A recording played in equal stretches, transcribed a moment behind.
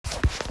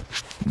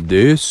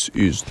This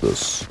is the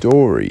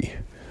story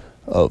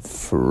of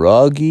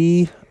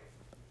Froggy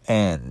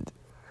and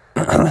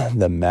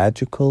the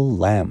Magical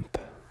Lamp.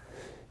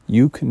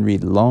 You can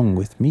read along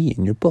with me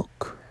in your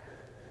book.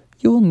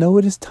 You will know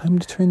it is time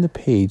to turn the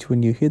page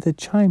when you hear the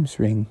chimes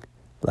ring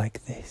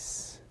like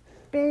this.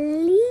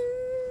 Bling.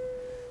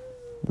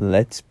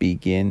 Let's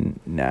begin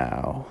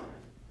now.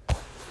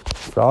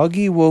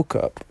 Froggy woke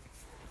up,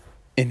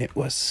 and it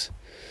was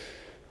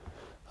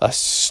a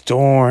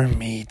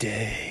stormy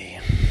day.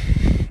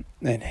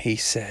 And he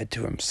said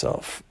to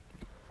himself,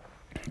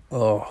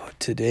 "Oh,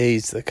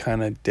 today's the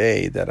kind of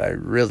day that I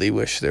really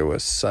wish there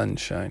was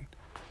sunshine."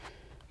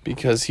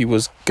 Because he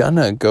was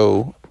gonna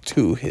go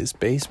to his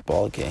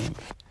baseball game.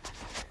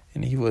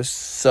 And he was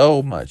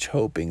so much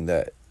hoping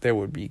that there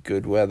would be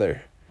good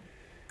weather.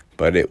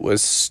 But it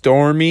was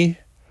stormy.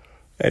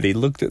 And he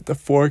looked at the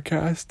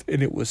forecast,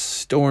 and it was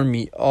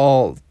stormy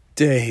all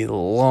day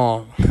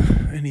long.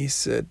 And he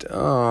said,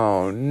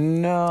 "Oh,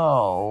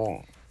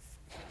 no.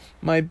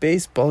 My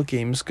baseball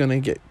game's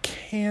gonna get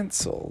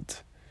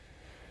canceled."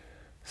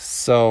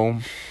 So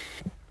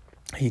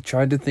he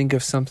tried to think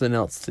of something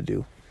else to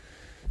do.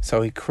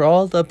 So he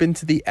crawled up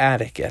into the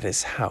attic at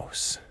his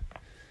house.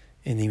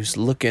 And he was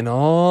looking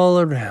all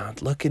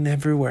around, looking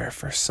everywhere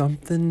for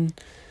something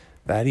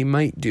that he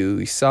might do.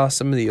 He saw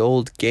some of the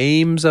old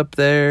games up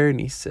there, and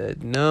he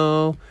said,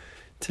 "No,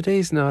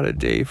 today's not a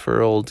day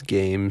for old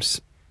games."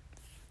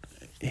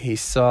 He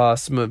saw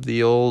some of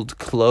the old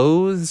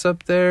clothes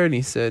up there, and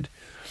he said,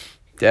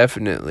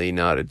 "Definitely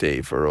not a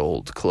day for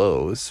old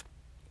clothes."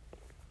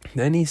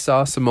 Then he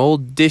saw some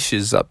old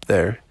dishes up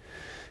there,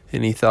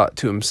 and he thought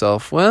to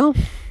himself, "Well,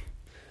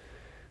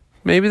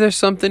 maybe there's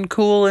something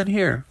cool in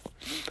here."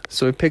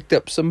 So he picked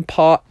up some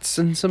pots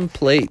and some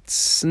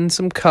plates and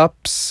some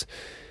cups,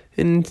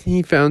 and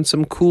he found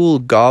some cool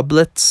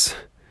goblets.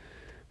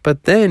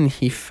 But then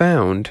he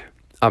found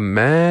a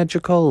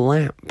magical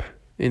lamp,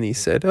 and he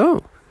said,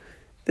 "Oh,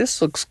 this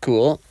looks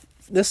cool.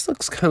 This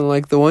looks kind of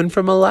like the one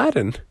from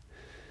Aladdin."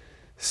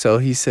 So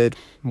he said,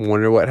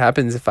 "Wonder what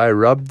happens if I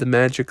rub the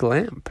magic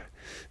lamp."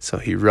 So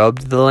he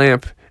rubbed the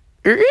lamp,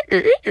 and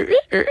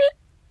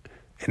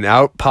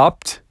out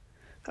popped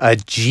a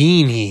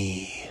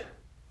genie.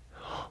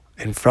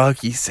 And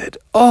Froggy said,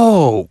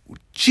 "Oh,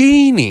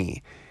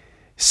 genie,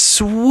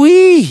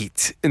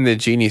 sweet." And the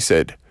genie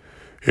said,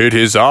 "It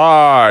is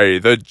I,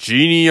 the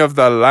genie of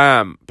the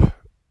lamp."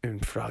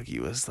 And Froggy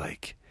was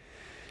like,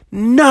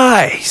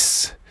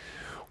 "Nice.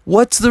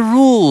 What's the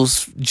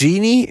rules,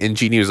 genie?" And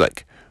genie was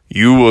like,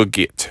 "You will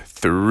get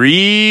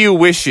 3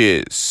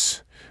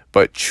 wishes,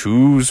 but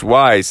choose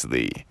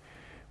wisely,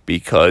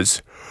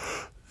 because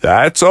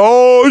that's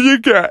all you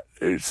get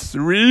is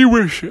 3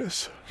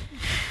 wishes.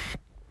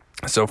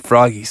 So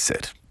Froggy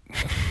said,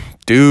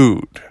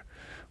 "Dude,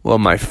 well,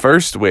 my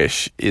first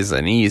wish is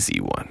an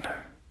easy one.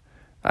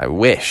 I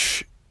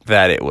wish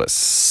that it was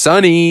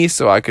sunny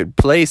so I could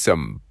play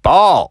some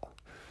ball."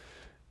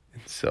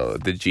 And so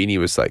the genie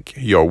was like,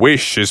 "Your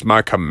wish is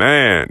my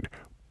command."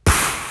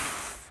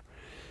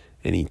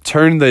 And he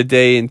turned the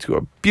day into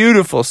a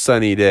beautiful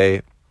sunny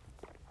day,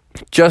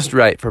 just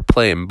right for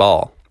playing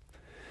ball.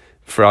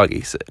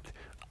 Froggy said,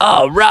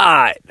 "All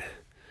right,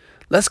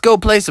 let's go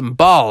play some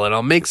ball, and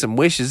I'll make some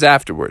wishes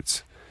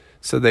afterwards."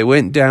 So they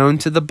went down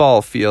to the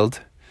ball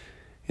field,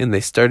 and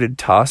they started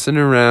tossing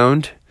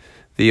around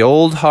the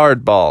old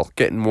hard ball,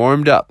 getting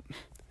warmed up.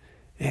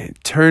 And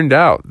it turned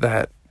out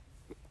that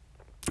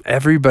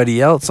everybody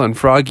else on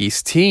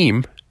Froggy's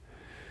team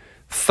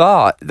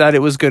thought that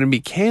it was going to be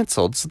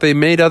canceled, so they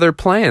made other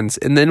plans.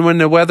 And then when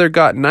the weather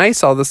got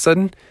nice, all of a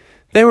sudden,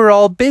 they were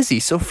all busy,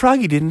 so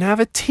Froggy didn't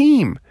have a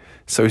team.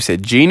 So he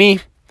said,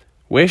 "Genie,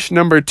 wish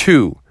number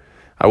 2.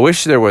 I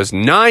wish there was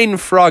 9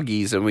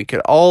 Froggies and we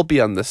could all be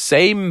on the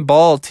same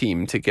ball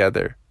team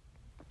together."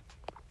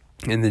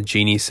 And the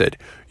genie said,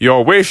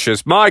 "Your wish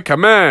is my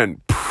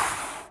command."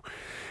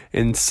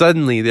 And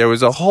suddenly there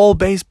was a whole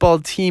baseball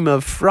team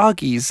of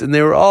Froggies, and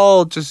they were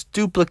all just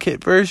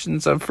duplicate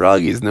versions of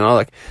Froggies. And they're all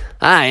like,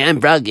 "I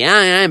am Froggy,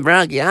 I am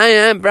Froggy, I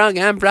am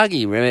Froggy, I'm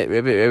Froggy, ribbit,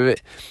 ribbit,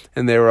 ribbit."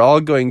 And they were all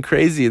going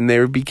crazy, and they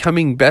were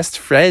becoming best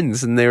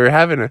friends, and they were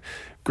having a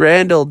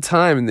grand old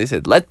time. And they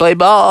said, "Let's play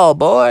ball,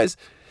 boys."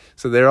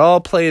 So they're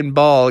all playing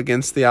ball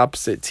against the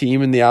opposite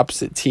team, and the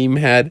opposite team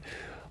had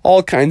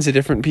all kinds of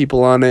different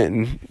people on it,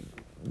 and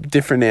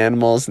different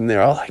animals, and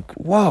they're all like,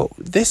 "Whoa,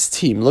 this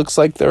team looks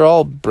like they're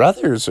all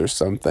brothers or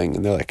something."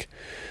 And they're like,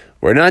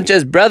 "We're not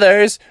just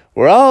brothers,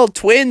 we're all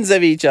twins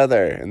of each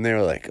other." And they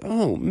were like,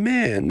 "Oh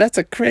man, that's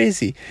a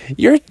crazy,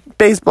 your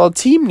baseball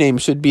team name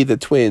should be the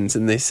Twins."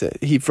 And they said,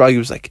 Froggy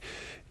was like,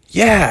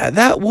 "Yeah,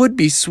 that would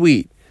be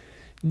sweet.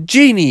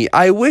 Genie,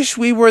 I wish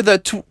we were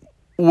the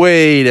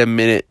Wait a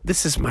minute,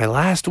 this is my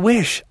last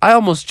wish. I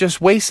almost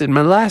just wasted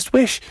my last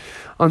wish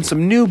on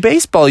some new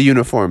baseball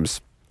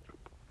uniforms."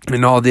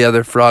 And all the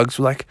other frogs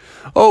were like,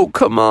 "Oh,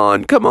 come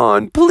on,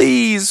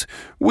 please.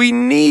 We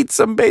need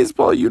some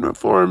baseball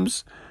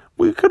uniforms.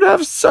 We could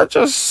have such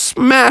a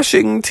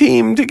smashing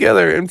team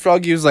together." And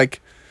Froggy was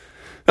like,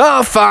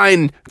 "Oh,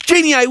 fine.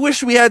 Genie, I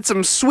wish we had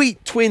some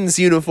sweet twins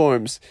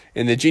uniforms."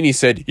 And the genie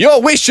said,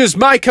 "Your wish is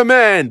my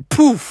command."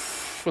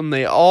 Poof. And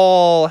they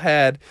all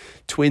had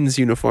twins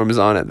uniforms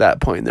on at that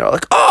point. They're all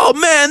like, "Oh,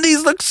 man,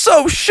 these look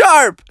so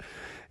sharp."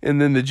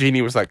 And then the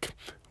genie was like,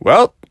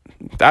 "Well,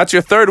 that's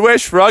your third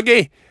wish,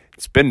 Froggy.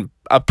 It's been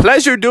a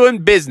pleasure doing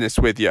business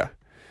with you."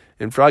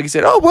 And Froggy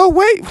said, "Oh, well,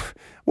 wait.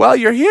 While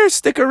you're here,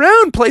 stick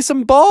around. Play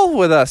some ball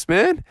with us,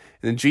 man."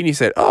 And the genie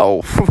said,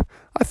 "Oh,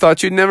 I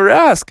thought you'd never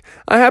ask.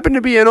 I happen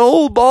to be an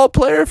old ball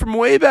player from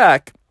way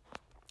back.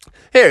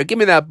 Here, give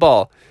me that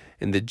ball."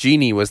 And the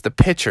genie was the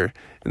pitcher.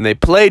 And they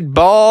played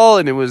ball,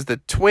 and it was the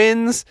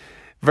Twins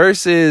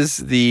versus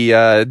the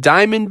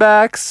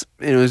Diamondbacks.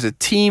 And it was a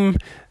team.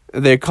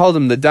 They called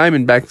them the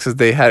Diamondbacks because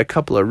they had a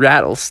couple of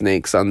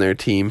rattlesnakes on their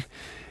team.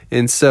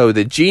 And so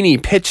the genie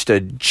pitched a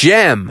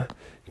gem.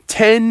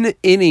 10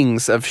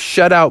 innings of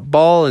shutout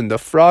ball, and the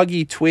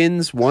Froggy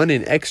Twins won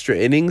in extra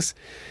innings.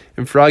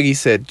 And Froggy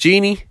said,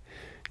 "Genie,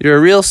 you're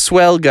a real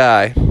swell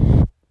guy.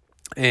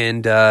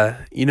 And, I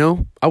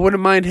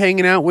wouldn't mind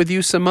hanging out with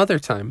you some other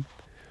time."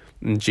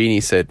 And Genie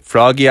said,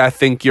 "Froggy, I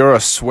think you're a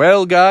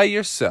swell guy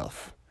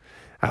yourself.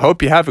 I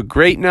hope you have a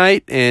great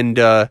night, and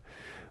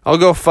I'll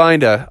go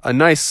find a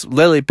nice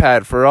lily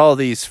pad for all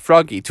these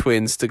Froggy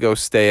Twins to go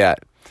stay at.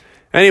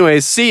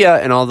 Anyways, see ya."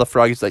 And all the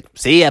Froggies like,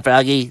 "See ya,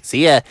 Froggy.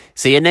 See ya.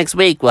 See ya next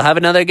week. We'll have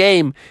another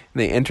game."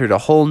 And they entered a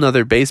whole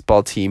nother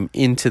baseball team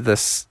into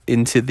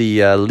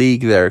the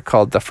league there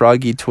called the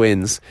Froggy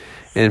Twins.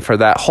 And for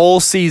that whole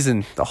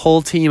season, the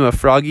whole team of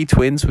Froggy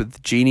Twins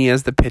with Genie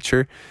as the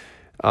pitcher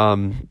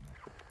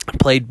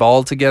played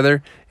ball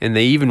together. And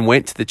they even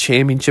went to the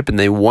championship and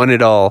they won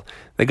it all.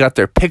 They got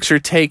their picture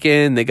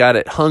taken. They got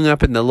it hung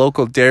up in the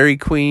local Dairy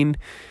Queen.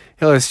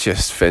 It was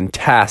just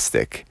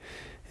fantastic.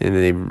 And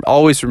they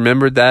always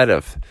remembered that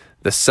of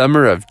the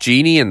summer of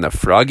Genie and the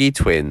Froggy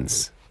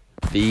Twins.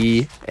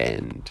 The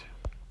end.